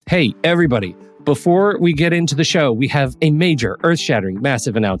Hey, everybody. Before we get into the show, we have a major, earth-shattering,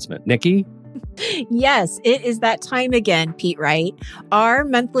 massive announcement. Nikki? Yes, it is that time again, Pete Wright. Our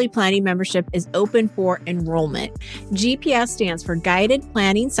monthly planning membership is open for enrollment. GPS stands for Guided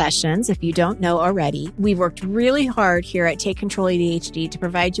Planning Sessions, if you don't know already. We've worked really hard here at Take Control ADHD to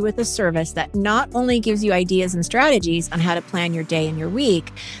provide you with a service that not only gives you ideas and strategies on how to plan your day and your week,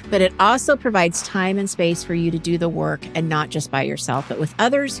 but it also provides time and space for you to do the work, and not just by yourself, but with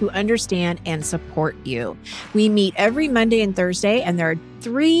others who understand and support you. We meet every Monday and Thursday, and there are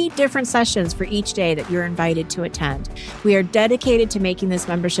 3 different sessions for each day that you're invited to attend. We are dedicated to making this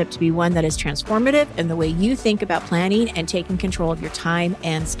membership to be one that is transformative in the way you think about planning and taking control of your time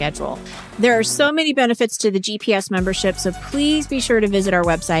and schedule. There are so many benefits to the GPS membership, so please be sure to visit our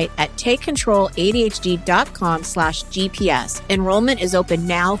website at takecontroladhd.com/GPS. Enrollment is open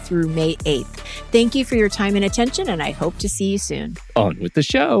now through May 8th. Thank you for your time and attention, and I hope to see you soon. On with the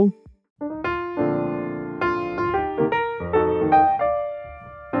show.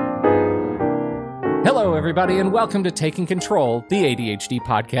 Hello, everybody, and welcome to Taking Control, the ADHD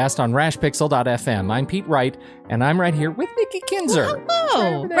podcast on rashpixel.fm. I'm Pete Wright, and I'm right here with Nikki Kinzer.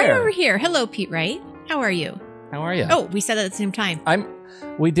 Oh, right over here. Hello, Pete Wright. How are you? How are you? Oh, we said that at the same time.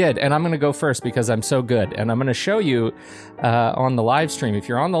 We did, and I'm going to go first because I'm so good. And I'm going to show you on the live stream. If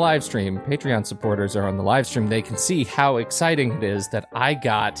you're on the live stream, Patreon supporters are on the live stream, they can see how exciting it is that I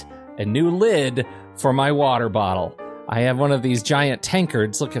got a new lid for my water bottle. I have one of these giant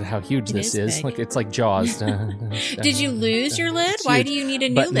tankards. Look at how huge this is. Look, it's like Jaws. Did you lose your lid? It's Why huge. do you need a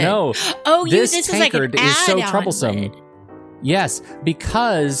new But lid? no, Oh, this is like an tankard is so add-on troublesome. lid. Yes,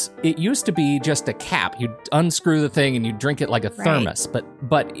 because it used to be just a cap. You'd unscrew the thing and you'd drink it like a thermos. But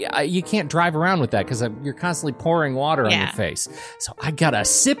you can't drive around with that because you're constantly pouring water on your face. So I got a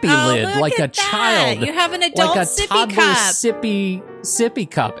sippy lid like a child. You have an adult like a sippy toddler cup. sippy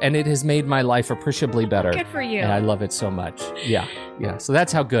cup, and it has made my life appreciably better. Good for you. And I love it so much. Yeah. So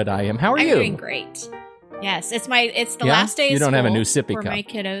that's how good I am. How are I'm you? doing great. Yes, it's the last day of You don't have a school new sippy for cup. my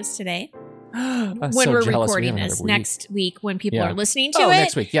kiddos today. I'm When so we're jealous. recording We have this another week. next week, when people are listening to it,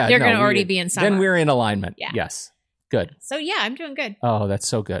 next week. Yeah, they're going to already be in summer. Then we're in alignment. Yeah. Yes. Good. So yeah, I'm doing good. Oh, that's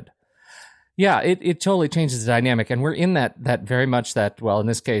so good. Yeah, it totally changes the dynamic. And we're in that very much that, well, in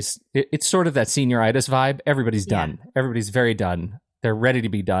this case, it's sort of that senioritis vibe. Everybody's done. Everybody's very done. They're ready to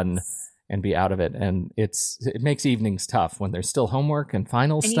be done and be out of it. And it makes evenings tough when there's still homework and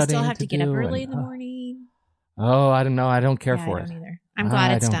final studying. And you still have to get up do, early in the morning. Oh, I don't know. I don't care for I it. don't either. I'm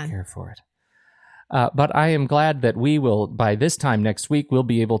glad it's done. I done. don't care for it. But I am glad that we will, by this time next week, we'll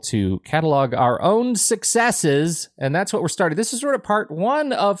be able to catalog our own successes. And that's what we're starting. This is sort of part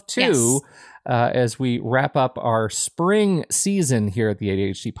 1 of 2 as we wrap up our spring season here at the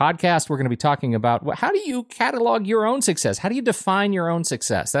ADHD podcast. We're going to be talking about how do you catalog your own success? How do you define your own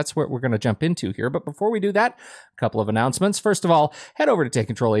success? That's what we're going to jump into here. But before we do that, a couple of announcements. First of all, head over to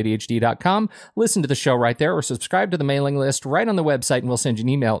takecontroladhd.com, listen to the show right there, or subscribe to the mailing list right on the website, and we'll send you an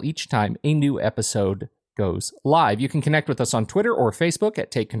email each time a new episode goes live. You can connect with us on Twitter or Facebook at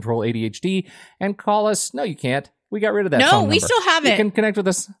Take Control ADHD and call us. No, you can't. We got rid of that phone number. No, we still have it. You can connect with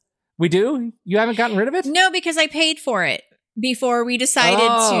us. We do? You haven't gotten rid of it? No, because I paid for it before we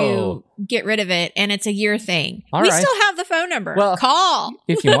decided to get rid of it, and it's a year thing. All we right. still have the phone number. Well, call.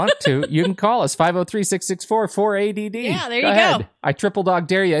 If you want to, you can call us, 503-664-4ADD. Yeah, there you ahead. go. I triple dog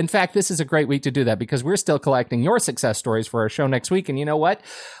dare you. In fact, this is a great week to do that because we're still collecting your success stories for our show next week. And you know what?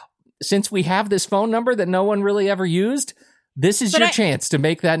 Since we have this phone number that no one really ever used, this is your chance to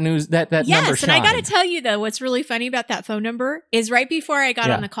make that news that number shine. Yes, and I got to tell you though, what's really funny about that phone number is right before I got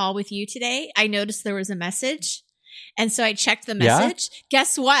on the call with you today, I noticed there was a message, and so I checked the message.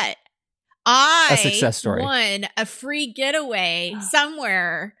 Guess what? A success story. Won a free getaway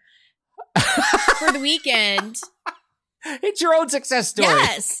somewhere for the weekend. It's your own success story.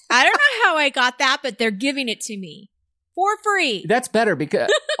 Yes, I don't know how I got that, but they're giving it to me for free. That's better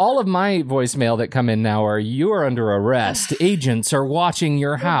because all of my voicemail that come in now are, you are under arrest. Agents are watching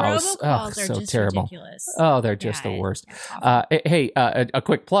your house. Oh, so just terrible. Ridiculous. Oh, they're just the worst. Hey, a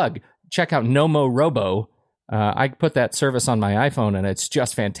quick plug. Check out Nomo Robo. I put that service on my iPhone, and it's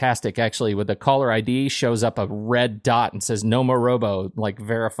just fantastic. Actually, with the caller ID, shows up a red dot and says Nomo Robo, like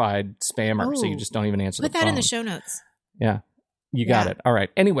verified spammer. So you just don't even answer the phone. Put that in the show notes. Yeah. You got it. All right.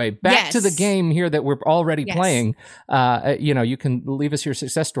 Anyway, back to the game here that we're already playing. You can leave us your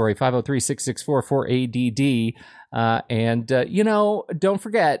success story, 503-664-4ADD. And don't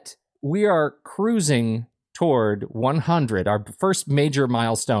forget, we are cruising toward 100, our first major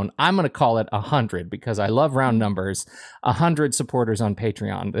milestone. I'm going to call it 100 because I love round numbers. 100 supporters on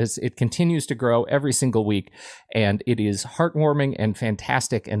Patreon. It continues to grow every single week, and it is heartwarming and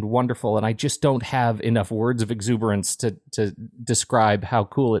fantastic and wonderful. And I just don't have enough words of exuberance to describe how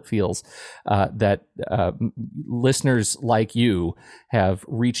cool it feels that listeners like you have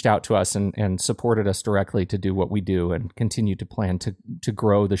reached out to us and supported us directly to do what we do and continue to plan to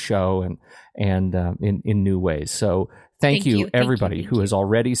grow the show and in new ways. So thank you everybody who has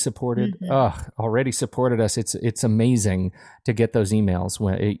already supported us. It's amazing to get those emails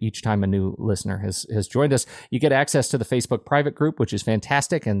when each time a new listener has joined us. You get access to the Facebook private group, which is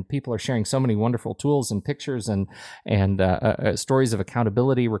fantastic, and people are sharing so many wonderful tools and pictures and stories of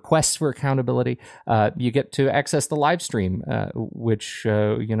accountability, requests for accountability. You get to access the live stream, which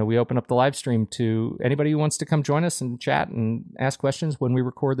we open up the live stream to anybody who wants to come join us and chat and ask questions when we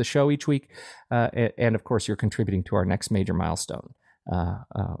record the show each week. And of course, you're contributing to our next major milestone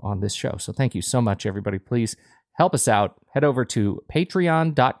on this show. So thank you so much, everybody. Please help us out. Head over to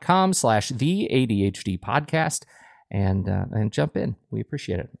patreon.com/the ADHD and jump in. We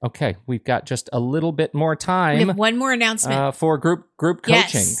appreciate it. Okay, we've got just a little bit more time. We have one more announcement for group coaching.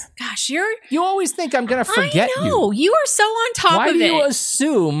 Yes. Gosh, you always think I'm going to forget you. I know. You are so on top Why of it. Why do you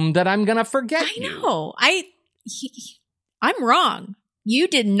assume that I'm going to forget you? I know. I'm wrong. You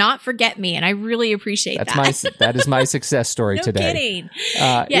did not forget me, and I really appreciate that. That is my success story no today. Kidding.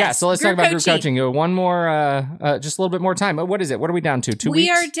 Yes, so let's talk about group coaching. One more, just a little bit more time. What is it? What are we down to? 2 weeks?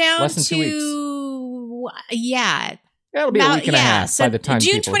 We are down less than 2 weeks. Yeah. It'll be a week and a half by the time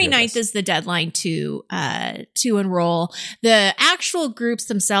June 29th is the deadline to enroll. The actual groups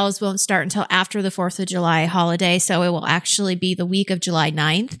themselves won't start until after the 4th of July holiday, so it will actually be the week of July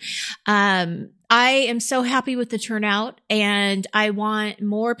 9th. I am so happy with the turnout, and I want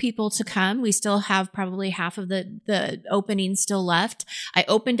more people to come. We still have probably half of the openings still left. I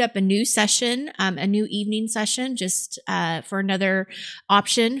opened up a new session, a new evening session, just for another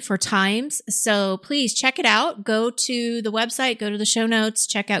option for times. So please check it out. Go to the website, go to the show notes,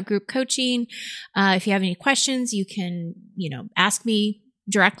 check out group coaching. If you have any questions, you can, ask me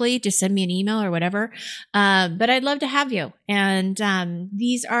directly, just send me an email or whatever. But I'd love to have you. And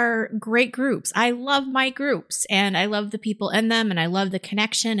these are great groups. I love my groups, and I love the people in them, and I love the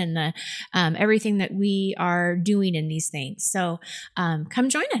connection and the everything that we are doing in these things. So come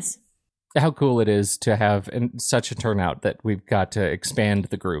join us. How cool it is to have such a turnout that we've got to expand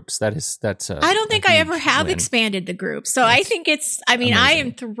the groups. I don't think I ever have expanded the groups. So I think amazing. I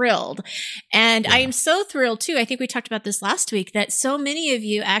am thrilled. And I am so thrilled too. I think we talked about this last week that so many of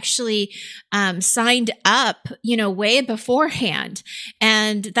you actually signed up, way beforehand.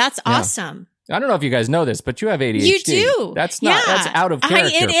 And that's awesome. I don't know if you guys know this, but you have ADHD. You do. That's out of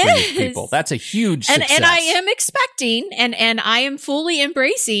character for you people. That's a huge success. And I am expecting and I am fully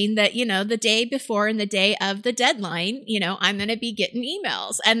embracing that, the day before and the day of the deadline, I'm going to be getting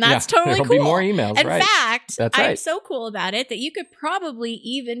emails, and that's totally cool. There'll be more emails. In right. fact, that's right. I'm so cool about it that you could probably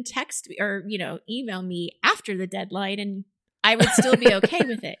even text me or, email me after the deadline, and I would still be okay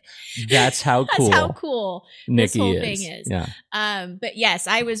with it. That's how cool. That's how cool Nikki this whole thing is. Yeah. But yes,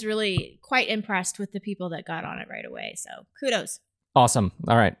 I was really quite impressed with the people that got on it right away. So kudos. Awesome.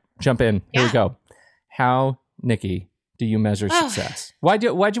 All right. Jump in. Here we go. How, Nikki, do you measure success? Why'd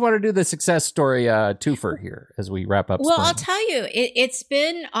you want to do the success story twofer here as we wrap up? Well, spring? I'll tell you, it's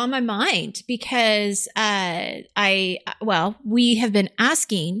been on my mind because we have been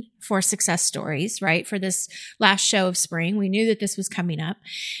asking for success stories, right? For this last show of spring. We knew that this was coming up.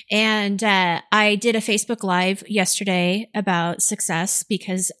 And I did a Facebook Live yesterday about success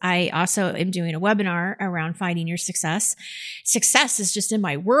because I also am doing a webinar around finding your success. Success is just in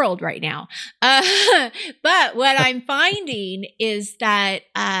my world right now. But what I'm finding is that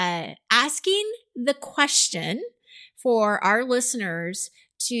asking the question for our listeners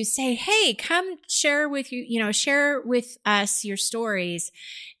to say, hey, come share with share with us your stories.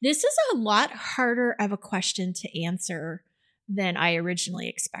 This is a lot harder of a question to answer than I originally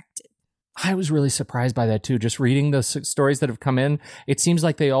expected. I was really surprised by that too. Just reading the stories that have come in, it seems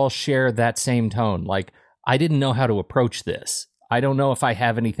like they all share that same tone. Like, I didn't know how to approach this. I don't know if I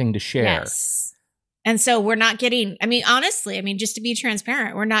have anything to share. Yes. And so we're not getting, honestly, just to be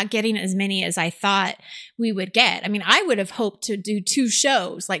transparent, we're not getting as many as I thought we would get. I would have hoped to do 2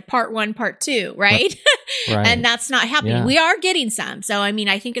 shows, like part 1, part 2, right? Right. And that's not happening. Yeah. We are getting some. So, I mean,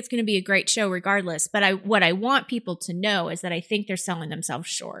 I think it's going to be a great show regardless. But what I want people to know is that I think they're selling themselves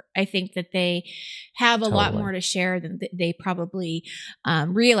short. I think that they have a lot more to share than they probably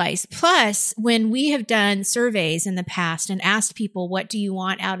realize. Plus, when we have done surveys in the past and asked people, what do you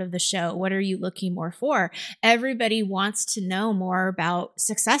want out of the show? What are you looking more for? Everybody wants to know more about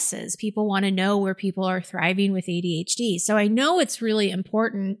successes. People want to know where people are thriving with ADHD. So I know it's really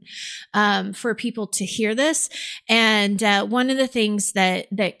important for people to hear this. And one of the things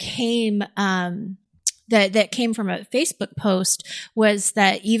that came that came from a Facebook post was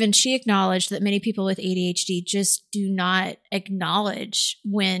that even she acknowledged that many people with ADHD just do not acknowledge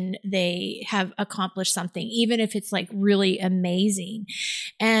when they have accomplished something, even if it's like really amazing.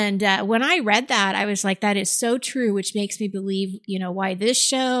 And when I read that, I was like, that is so true, which makes me believe, why this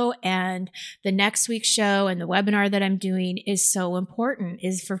show and the next week's show and the webinar that I'm doing is so important,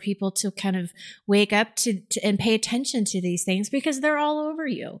 is for people to kind of wake up to and pay attention to these things, because they're all over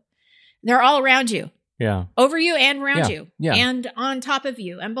you. They're all around you. Yeah. Over you and around you. Yeah. And on top of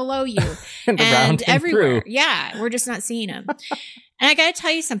you and below you. and around everywhere. Through. Yeah. We're just not seeing them. And I got to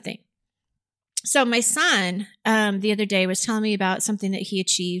tell you something. So my son, the other day, was telling me about something that he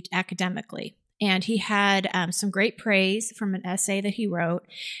achieved academically. And he had some great praise from an essay that he wrote.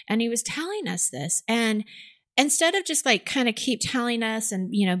 And he was telling us this. And instead of just like kind of keep telling us and,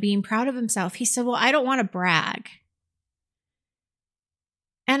 being proud of himself, he said, well, I don't want to brag.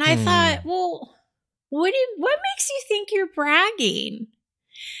 And I thought, well, what makes you think you're bragging?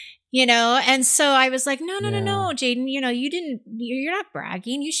 And so I was like, no, Jaden, you're not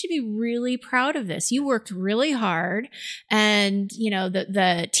bragging. You should be really proud of this. You worked really hard, and,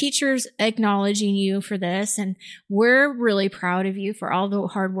 the teachers acknowledging you for this, and we're really proud of you for all the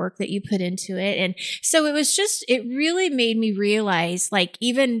hard work that you put into it. And so it really made me realize, like,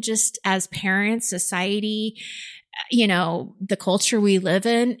 even just as parents, society, the culture we live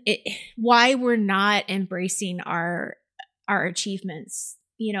in, why we're not embracing our achievements,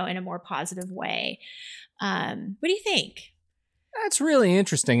 in a more positive way. What do you think? That's really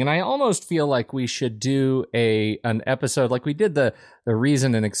interesting. And I almost feel like we should do an episode like we did the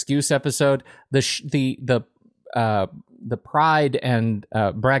reason and excuse episode, the pride and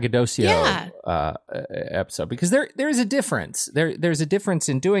braggadocio episode, because there is a difference. There's a difference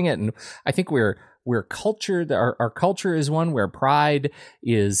in doing it, and I think we're cultured. Our culture is one where pride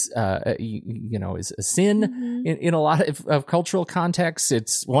is is a sin in a lot of cultural contexts.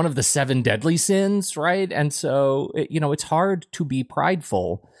 It's one of the 7 deadly sins, right? And so it's hard to be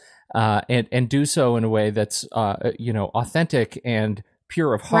prideful and do so in a way that's authentic and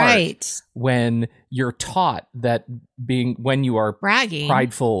pure of heart, right, when you're taught that when you are bragging,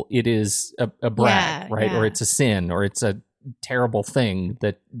 prideful, it is a brag, right? Yeah. Or it's a sin, or it's a terrible thing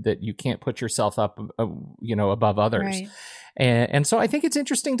that you can't put yourself up, above others. Right. And so I think it's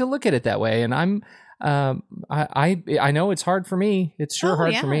interesting to look at it that way. And I know it's hard for me. It's sure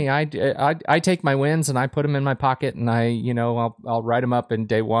hard for me. I take my wins and I put them in my pocket, and I'll write them up in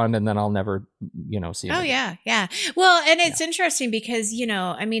day one, and then I'll never, see them. Oh, yeah. Yeah. Well, and it's interesting because,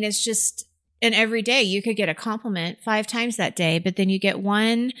 it's just an every day you could get a compliment 5 times that day, but then you get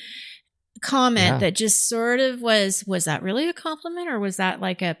one comment that just sort of was that really a compliment, or was that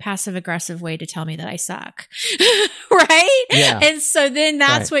like a passive aggressive way to tell me that I suck? Right? Yeah. And so then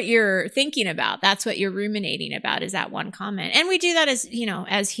that's what you're thinking about. That's what you're ruminating about, is that one comment. And we do that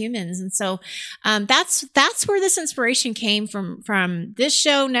as humans. And so that's where this inspiration came from this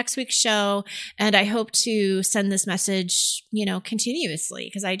show, next week's show. And I hope to send this message, continuously,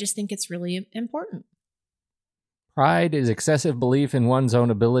 because I just think it's really important. Pride is excessive belief in one's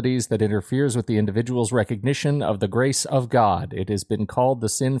own abilities that interferes with the individual's recognition of the grace of God. It has been called the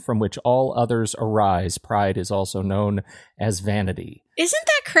sin from which all others arise. Pride is also known as vanity. Isn't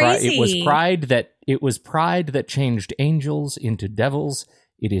that crazy? It was pride that changed angels into devils.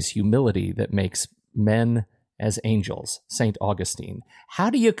 It is humility that makes men as angels. St. Augustine. How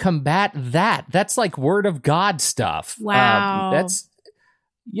do you combat that? That's like word of God stuff. Wow.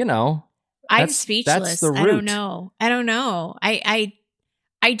 I'm speechless. That's the root. I don't know. I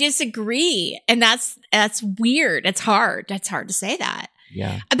disagree. And that's weird. It's hard. That's hard to say that.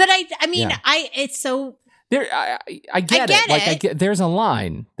 Yeah. But it's so. I get it. There's a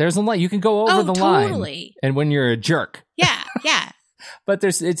line. You can go over the line. And when you're a jerk. Yeah. Yeah. But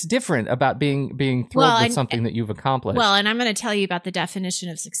it's different about being thrilled with something that you've accomplished. Well, and I'm going to tell you about the definition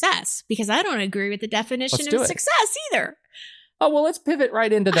of success, because I don't agree with the definition of success either. Oh, well, let's pivot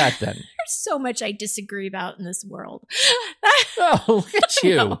right into that then. There's so much I disagree about in this world. Oh, look at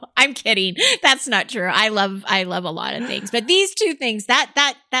you. No, I'm kidding. That's not true. I love a lot of things, but these two things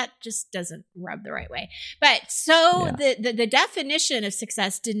that just doesn't rub the right way. But so the definition of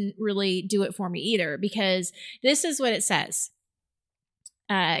success didn't really do it for me either, because this is what it says.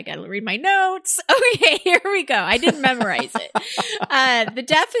 I got to read my notes. Okay, here we go. I didn't memorize it. The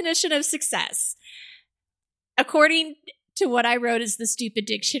definition of success, according to what I wrote, is the Stupid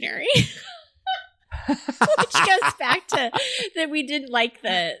Dictionary. Which goes back to that we didn't like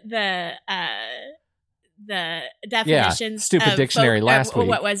the definitions. Stupid Dictionary last week.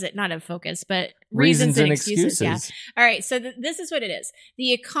 What was it? Not of focus, but reasons and excuses. Yeah. All right. So this is what it is: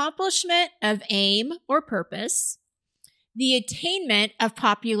 the accomplishment of aim or purpose, the attainment of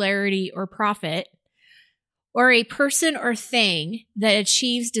popularity or profit, or a person or thing that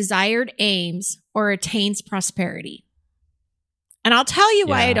achieves desired aims or attains prosperity. And I'll tell you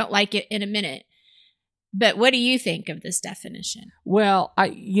why I don't like it in a minute. But what do you think of this definition? Well, I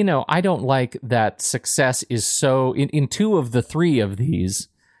don't like that success is so in two of the three of these,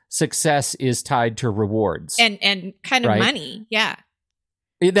 success is tied to rewards and kind of money. Yeah.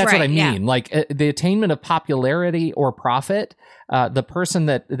 That's what I mean. Yeah. Like the attainment of popularity or profit, the person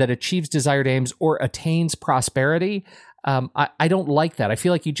that achieves desired aims or attains prosperity. I don't like that. I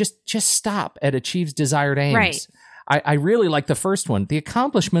feel like you just stop at achieves desired aims. Right. I really like the first one, the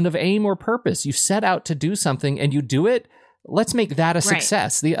accomplishment of aim or purpose. You set out to do something and you do it. Let's make that a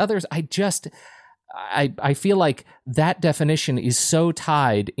success. Right. The others, I feel like that definition is so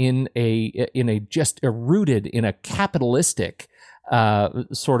tied in rooted in a capitalistic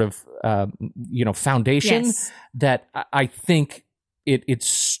sort of foundation that I think it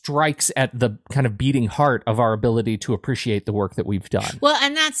strikes at the kind of beating heart of our ability to appreciate the work that we've done. Well,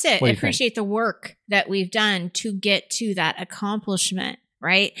 and that's it. Appreciate the work that we've done to get to that accomplishment,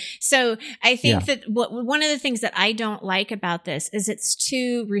 right? So I think that one of the things that I don't like about this is it's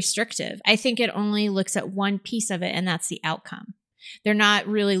too restrictive. I think it only looks at one piece of it, and that's the outcome. They're not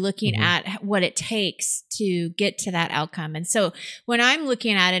really looking at what it takes to get to that outcome. And so when I'm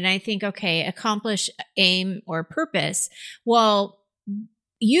looking at it and I think, okay, accomplish aim or purpose, well,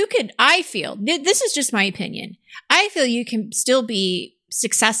 I feel, this is just my opinion. I feel you can still be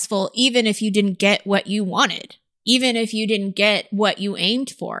successful even if you didn't get what you wanted, even if you didn't get what you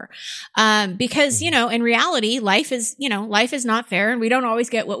aimed for. Because, in reality, life is not fair and we don't always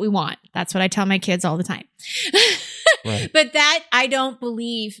get what we want. That's what I tell my kids all the time. Right. But that I don't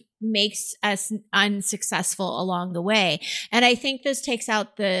believe makes us unsuccessful along the way. And I think this takes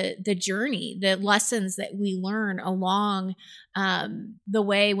out the journey, the lessons that we learn along the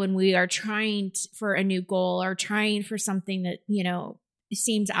way when we are trying for a new goal or trying for something that,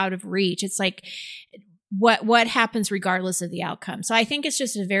 seems out of reach. It's like, what happens regardless of the outcome. So I think it's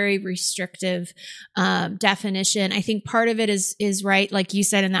just a very restrictive definition. I think part of it is right, like you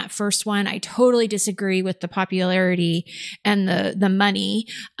said in that first one. I totally disagree with the popularity and the money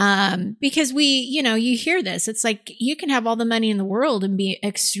because you hear this. It's like you can have all the money in the world and be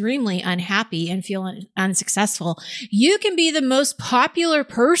extremely unhappy and feel unsuccessful. You can be the most popular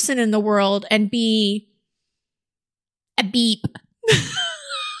person in the world and be a beep.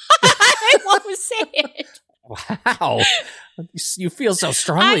 I won't say it. Wow. You feel so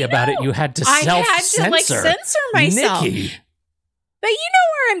strongly about it. You had to self-censor. I had to censor myself. Nikki. But you know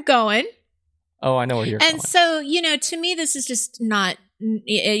where I'm going. Oh, I know where you're going. And so, to me, this is just not,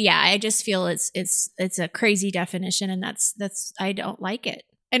 I just feel it's a crazy definition. And that's, I don't like it.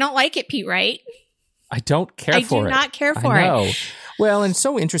 I don't like it, Pete, right? I don't care for it. I do not care for it. Well, and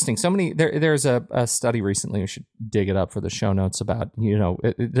so interesting. So many. There's a study recently. We should dig it up for the show notes about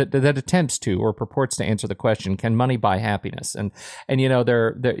that attempts to or purports to answer the question: can money buy happiness? And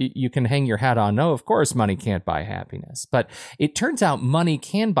there you can hang your hat on. No, of course, money can't buy happiness. But it turns out money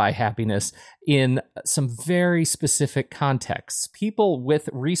can buy happiness in some very specific contexts. People with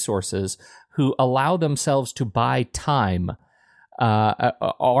resources who allow themselves to buy time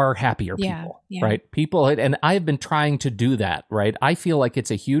are happier people, right? People, and I've been trying to do that, right? I feel like it's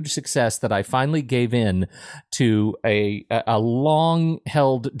a huge success that I finally gave in to a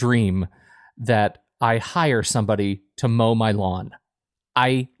long-held dream that I hire somebody to mow my lawn.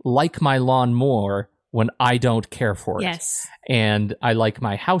 I like my lawn more when I don't care for it. Yes. And I like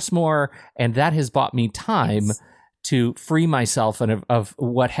my house more, and that has bought me time to free myself of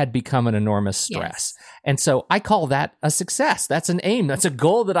what had become an enormous stress. Yes. And so I call that a success. That's an aim. That's a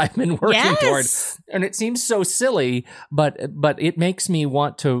goal that I've been working toward. And it seems so silly, but it makes me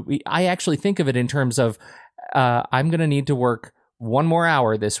want to, I actually think of it in terms of, I'm going to need to work one more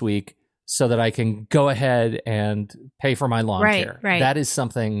hour this week so that I can go ahead and pay for my lawn care. Right. That is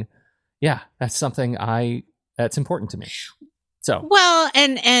something, that's something that's important to me. So, well,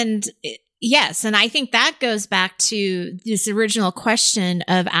 and yes. And I think that goes back to this original question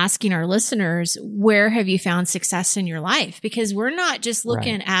of asking our listeners, where have you found success in your life? Because we're not just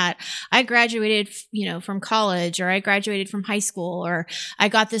looking at, I graduated, from college, or I graduated from high school, or I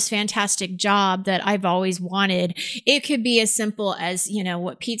got this fantastic job that I've always wanted. It could be as simple as,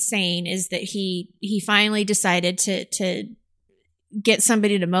 what Pete's saying is that he finally decided to get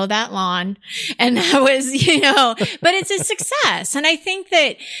somebody to mow that lawn. And that was, but it's a success. And I think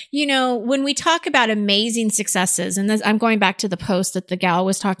that, when we talk about amazing successes, and I'm going back to the post that the gal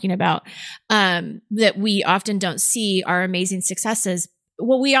was talking about, that we often don't see our amazing successes.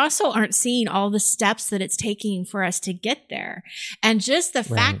 Well, we also aren't seeing all the steps that it's taking for us to get there. And just the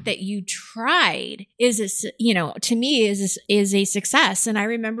fact that you tried to me is a success. And I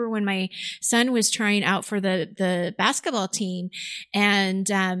remember when my son was trying out for the basketball team, and,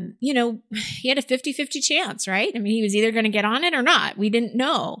 he had a 50-50 chance, right? I mean, he was either going to get on it or not. We didn't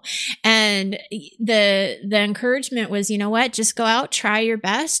know. And the encouragement was, just go out, try your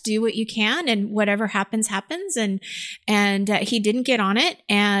best, do what you can, and whatever happens, happens. And he didn't get on it.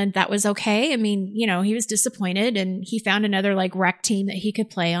 And that was okay. I mean, he was disappointed, and he found another rec team that he could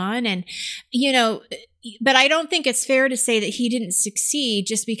play on. And, but I don't think it's fair to say that he didn't succeed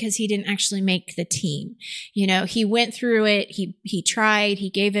just because he didn't actually make the team. He went through it. He tried, he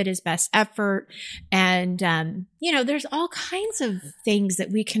gave it his best effort. And, there's all kinds of things that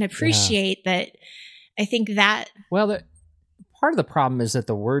we can appreciate that I think that. Well, part of the problem is that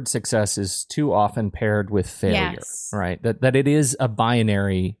the word success is too often paired with failure, right? That it is a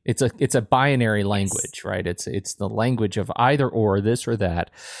binary. It's a binary language, right? It's the language of either or, this or that.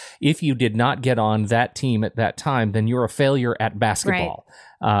 If you did not get on that team at that time, then you're a failure at basketball.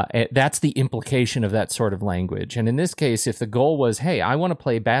 That's the implication of that sort of language. And in this case, if the goal was, hey, I want to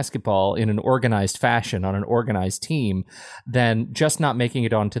play basketball in an organized fashion on an organized team, then just not making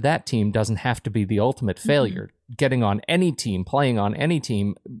it onto that team doesn't have to be the ultimate failure. Getting on any team, playing on any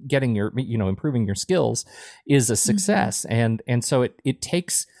team, getting your, improving your skills is a success. And so it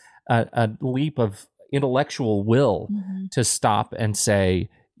takes a leap of intellectual will to stop and say,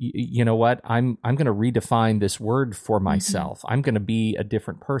 you know what, I'm going to redefine this word for myself. I'm going to be a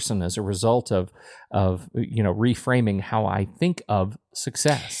different person as a result of reframing how I think of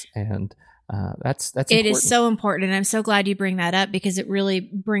success. And that's important. It is so important. And I'm so glad you bring that up, because it really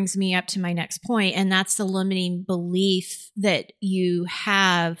brings me up to my next point. And that's the limiting belief that you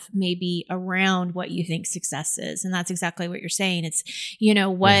have maybe around what you think success is. And that's exactly what you're saying. It's,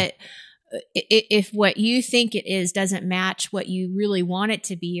 if what you think it is doesn't match what you really want it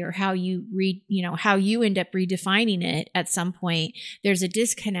to be, or how you how you end up redefining it at some point, there's a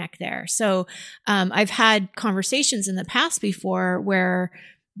disconnect there. So I've had conversations in the past before where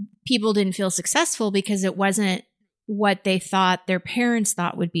people didn't feel successful because it wasn't what they thought their parents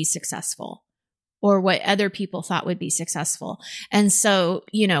thought would be successful, or what other people thought would be successful. And so,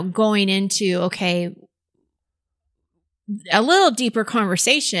 going into, a little deeper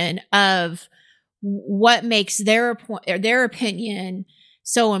conversation of what makes their opinion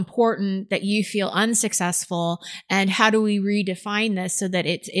so important that you see unsuccessful, and how do we redefine this so that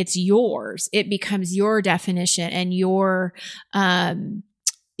it's yours? It becomes your definition and your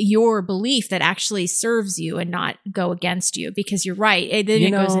belief that actually serves you and not go against you, because you're right. Then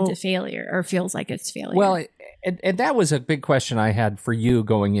it goes into failure, or feels like it's failure. Well, and that was a big question I had for you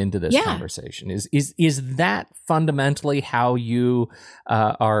going into this conversation. Is that fundamentally how you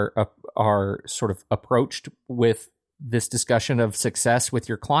are sort of approached with this discussion of success with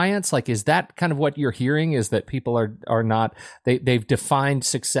your clients? Like, is that kind of what you're hearing, is that people are not, they've defined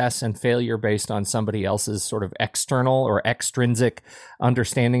success and failure based on somebody else's sort of external or extrinsic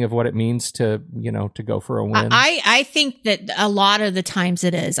understanding of what it means to go for a win? I think that a lot of the times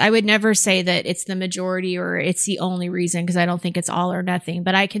it is. I would never say that it's the majority or it's the only reason, because I don't think it's all or nothing.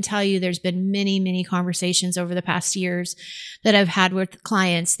 But I can tell you there's been many, many conversations over the past years that I've had with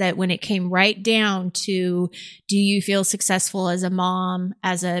clients that when it came right down to, do you feel successful as a mom,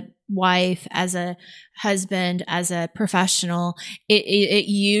 as a wife, as a husband, as a professional, it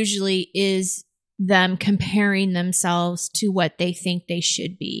usually is them comparing themselves to what they think they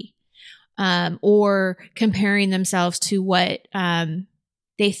should be, or comparing themselves to what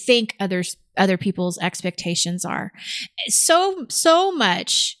they think other people's expectations are. So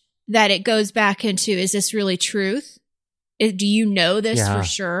much that it goes back into, is this really truth? Do you know this for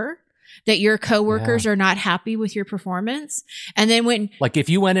sure? That your coworkers are not happy with your performance? And then if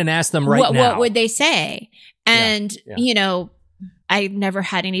you went and asked them now, what would they say? And, I've never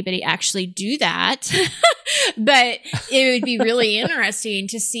had anybody actually do that, but it would be really interesting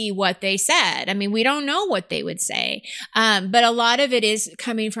to see what they said. I mean, we don't know what they would say. But a lot of it is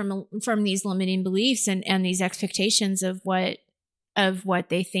coming from these limiting beliefs and these expectations of what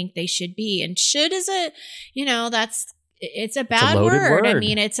they think they should be. And should is it's a bad word. I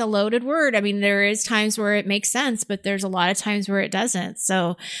mean, it's a loaded word. I mean, there is times where it makes sense, but there's a lot of times where it doesn't.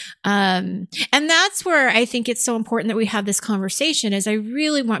 So, and that's where I think it's so important that we have this conversation, is I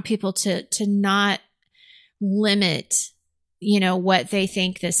really want people to not limit, what they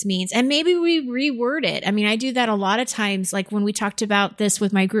think this means. And maybe we reword it. I mean, I do that a lot of times. Like when we talked about this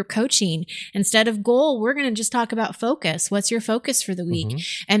with my group coaching, instead of goal, we're going to just talk about focus. What's your focus for the week?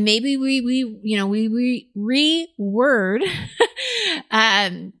 Mm-hmm. And maybe we reword,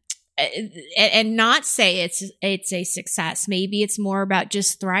 and not say it's a success. Maybe it's more about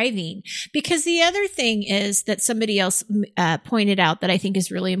just thriving. Because the other thing is that somebody else pointed out that I think is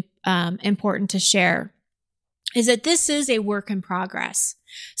really important to share, is that this is a work in progress.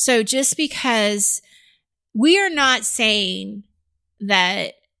 So just because we are not saying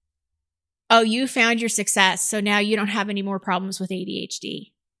that, oh, you found your success, so now you don't have any more problems with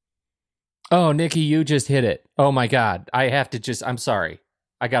ADHD. Oh, Nikki, you just hit it. Oh my God. I'm sorry.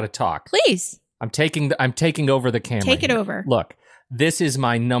 I got to talk. Please. I'm taking over the camera. Take it over. Look, this is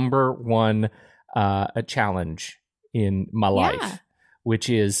my number one challenge in my life, which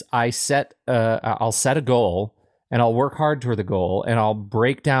is I'll set a goal, and I'll work hard toward the goal, and I'll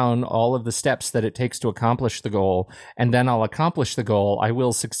break down all of the steps that it takes to accomplish the goal, and then I'll accomplish the goal. I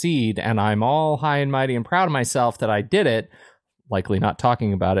will succeed, and I'm all high and mighty and proud of myself that I did it, likely not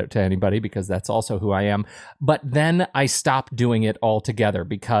talking about it to anybody because that's also who I am. But then I stop doing it altogether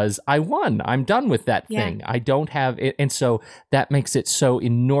because I won. I'm done with that thing. I don't have it. And so that makes it so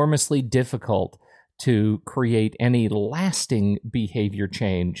enormously difficult to create any lasting behavior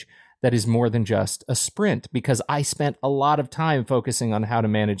change that is more than just a sprint, because I spent a lot of time focusing on how to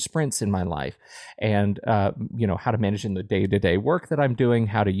manage sprints in my life, and how to manage in the day-to-day work that I'm doing,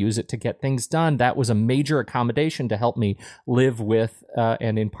 how to use it to get things done. That was a major accommodation to help me live with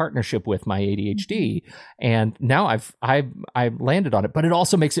and in partnership with my ADHD. And now I've landed on it, but it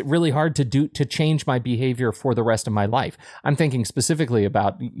also makes it really hard to change my behavior for the rest of my life. I'm thinking specifically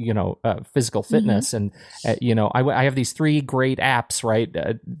about physical fitness, and I have these 3 great apps, right?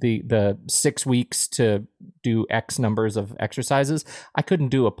 The 6 weeks to do X numbers of exercises. I couldn't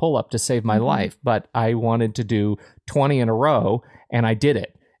do a pull-up to save my life, but I wanted to do 20 in a row, and I did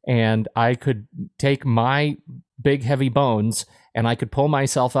it. And I could take my big, heavy bones, and I could pull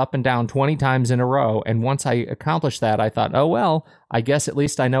myself up and down 20 times in a row. And once I accomplished that, I thought, oh, well, I guess at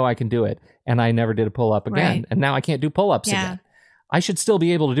least I know I can do it. And I never did a pull-up again. Right. And now I can't do pull-ups again. I should still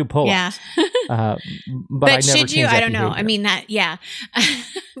be able to do pull-ups. Yeah. But I never should you? I don't know. Behavior. I mean, that,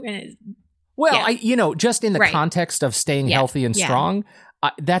 Well, just in the context of staying healthy and strong,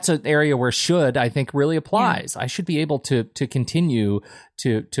 that's an area where should, I think, really applies. I should be able to continue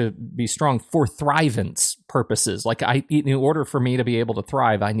to be strong for thrivance purposes. Like in order for me to be able to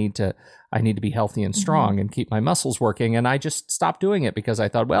thrive, I need to be healthy and strong and keep my muscles working. And I just stopped doing it because I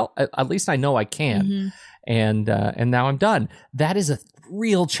thought, well, at least I know I can. And now I'm done. That is a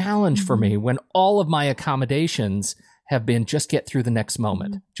real challenge for me when all of my accommodations have been just get through the next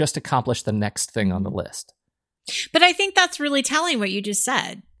moment, just accomplish the next thing on the list. But I think that's really telling what you just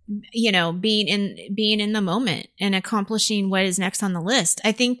said, being in the moment and accomplishing what is next on the list.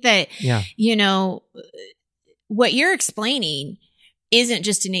 I think that, what you're explaining isn't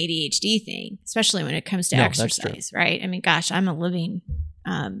just an ADHD thing, especially when it comes to exercise, right? I mean, gosh, I'm a living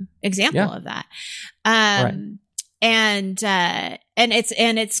example of that. Right. And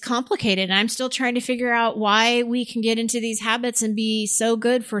it's complicated. And I'm still trying to figure out why we can get into these habits and be so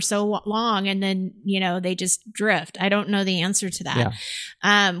good for so long. And then, they just drift. I don't know the answer to that.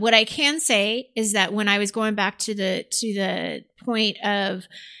 Yeah. What I can say is that when I was going back to the point of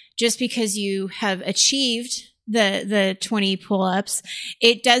just because you have achieved the 20 pull-ups,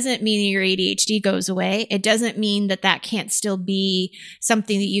 it doesn't mean that your ADHD goes away. It doesn't mean that can't still be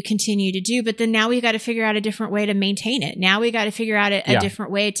something that you continue to do. But then now we got to figure out a different way to maintain it. Now we got to figure out a different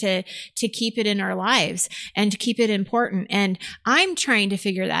way to keep it in our lives and to keep it important. And I'm trying to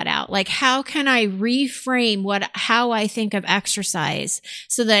figure that out. Like, how can I reframe how I think of exercise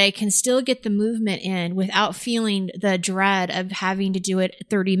so that I can still get the movement in without feeling the dread of having to do it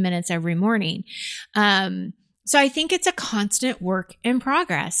 30 minutes every morning? So I think it's a constant work in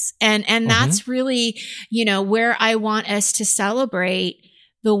progress. And that's really, where I want us to celebrate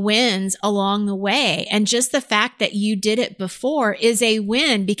the wins along the way. And just the fact that you did it before is a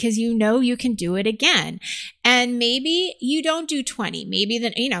win because you know you can do it again. And maybe you don't do 20, maybe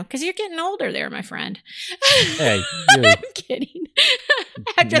then, because you're getting older there, my friend. Hey, I'm kidding.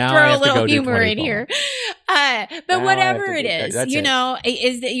 I have to throw a little humor in here. But now whatever it is,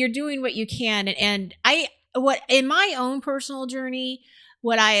 is that you're doing what you can. And in my own personal journey,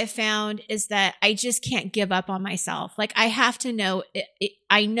 what I have found is that I just can't give up on myself. Like I have to know,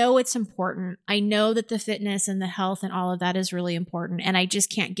 I know it's important. I know that the fitness and the health and all of that is really important. And I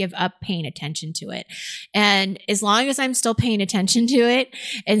just can't give up paying attention to it. And as long as I'm still paying attention to it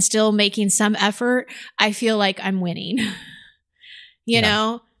and still making some effort, I feel like I'm winning, you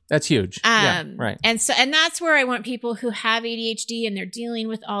know? That's huge. Right. And that's where I want people who have ADHD and they're dealing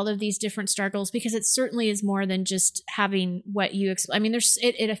with all of these different struggles, because it certainly is more than just having what you explain. I mean,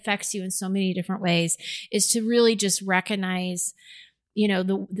 it affects you in so many different ways, is to really just recognize,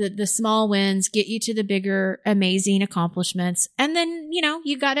 the small wins get you to the bigger, amazing accomplishments. And then,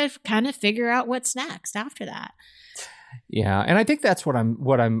 you got to kind of figure out what's next after that. Yeah. And I think that's what I'm,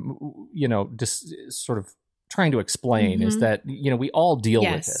 just sort of trying to explain is that, we all deal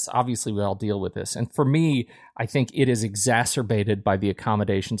with this. Obviously, we all deal with this. And for me, I think it is exacerbated by the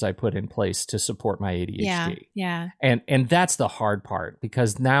accommodations I put in place to support my ADHD. Yeah. And that's the hard part,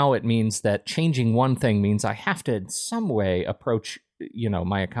 because now it means that changing one thing means I have to in some way approach,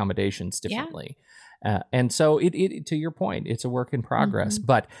 my accommodations differently. And so it to your point, it's a work in progress,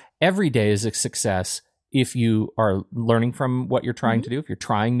 but every day is a success if you are learning from what you're trying to do, if you're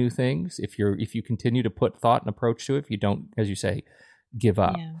trying new things, if you continue to put thought and approach to it, if you don't, as you say, give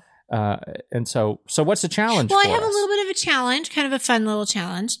up. Yeah. And so what's the challenge? Well, I have a little bit of a challenge, kind of a fun little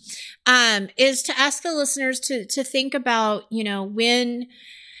challenge, is to ask the listeners to think about,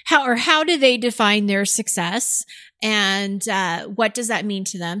 how do they define their success, and what does that mean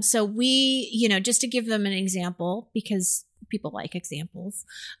to them? So we, just to give them an example, because people like examples.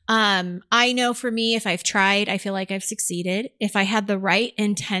 I know for me, if I've tried, I feel like I've succeeded. If I had the right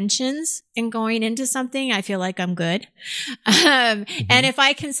intentions in going into something, I feel like I'm good. And if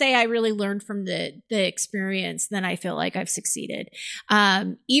I can say I really learned from the experience, then I feel like I've succeeded.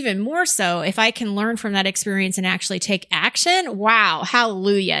 Even more so, if I can learn from that experience and actually take action, wow,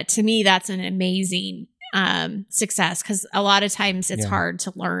 hallelujah. To me, that's an amazing success, because a lot of times it's hard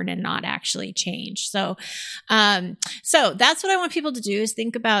to learn and not actually change. So that's what I want people to do, is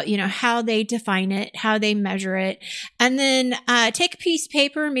think about, how they define it, how they measure it, and then take a piece of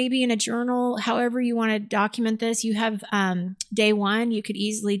paper, maybe in a journal, however you want to document this. You have day one. You could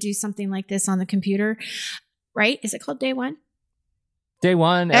easily do something like this on the computer, right? Is it called day one? Day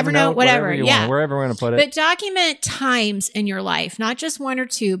one, Evernote, whatever you want, wherever we're going to put it. But document times in your life, not just one or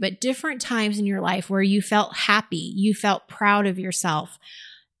two, but different times in your life where you felt happy, you felt proud of yourself.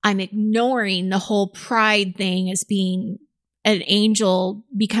 I'm ignoring the whole pride thing as being an angel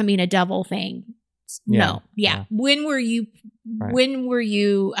becoming a devil thing. No. Yeah. When were you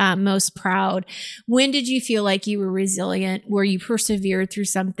most proud? When did you feel like you were resilient? Were you persevered through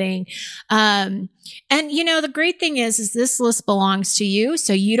something? And the great thing is this list belongs to you.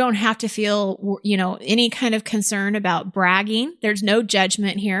 So you don't have to feel, any kind of concern about bragging. There's no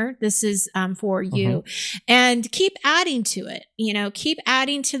judgment here. This is for you. And keep adding to it, keep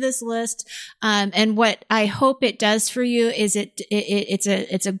adding to this list. And what I hope it does for you is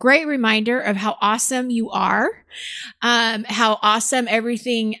it's a great reminder of how awesome you are, how awesome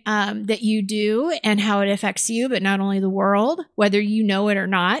everything that you do and how it affects you, but not only the world, whether you know it or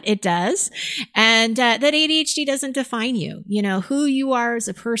not, it does. And that ADHD doesn't define you. Who you are as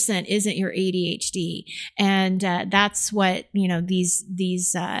a person isn't your ADHD. And that's what,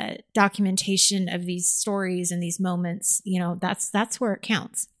 these documentation of these stories and these moments, that's where it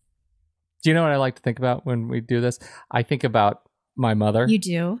counts. Do you know what I like to think about when we do this? I think about my mother. You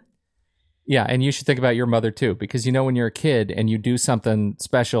do? Yeah, and you should think about your mother too, because when you're a kid and you do something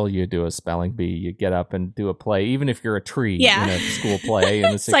special, you do a spelling bee, you get up and do a play, even if you're a tree in a school play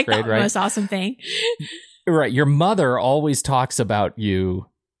in the sixth grade, right? It's like the most awesome thing. Right. Your mother always talks about you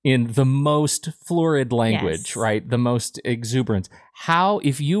in the most florid language, right? The most exuberance.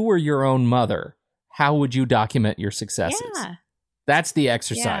 If you were your own mother, how would you document your successes? Yeah. That's the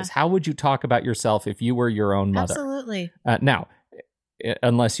exercise. Yeah. How would you talk about yourself if you were your own mother? Absolutely. Now,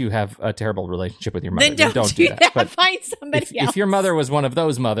 unless you have a terrible relationship with your mother, then don't do that. But find somebody else. If your mother was one of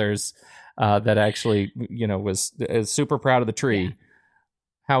those mothers that actually, was super proud of the tree,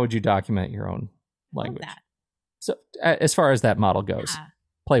 how would you document your own language? So as far as that model goes,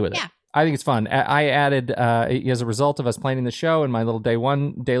 play with it. I think it's fun. I added, as a result of us planning the show and my little day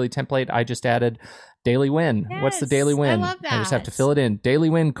one daily template, I just added Daily win. What's the daily win? I love that. I just have to fill it in. Daily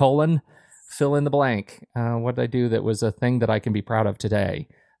win, fill in the blank. What did I do that was a thing that I can be proud of today?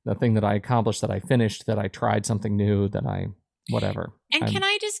 The thing that I accomplished, that I finished, that I tried something new, that I, whatever. And can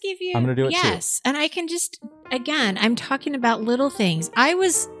I just give you? I'm going to do it too. Yes, and I can just, again, I'm talking about little things. I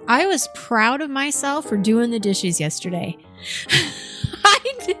was proud of myself for doing the dishes yesterday.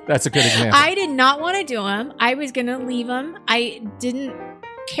 That's a good example. I did not want to do them. I was going to leave them. I didn't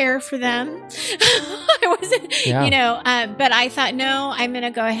care for them. I wasn't, but I thought, no, I'm going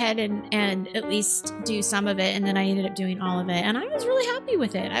to go ahead and at least do some of it. And then I ended up doing all of it. And I was really happy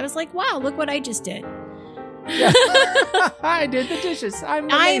with it. I was like, wow, look what I just did. Yeah. I did the dishes. I'm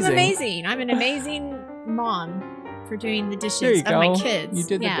amazing. I'm an amazing mom for doing the dishes there you of go. my kids. You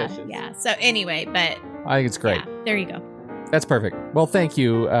did the dishes. Yeah. So anyway, but I think it's great. Yeah, there you go. That's perfect. Well, thank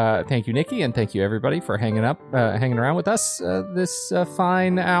you, Nikki, and thank you everybody for hanging around with us this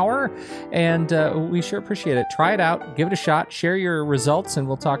fine hour, and we sure appreciate it. Try it out, give it a shot, share your results, and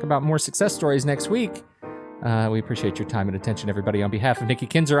we'll talk about more success stories next week. We appreciate your time and attention, everybody. On behalf of Nikki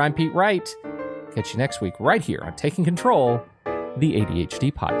Kinzer, I'm Pete Wright. Catch you next week right here on Taking Control, the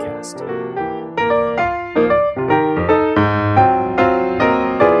ADHD podcast.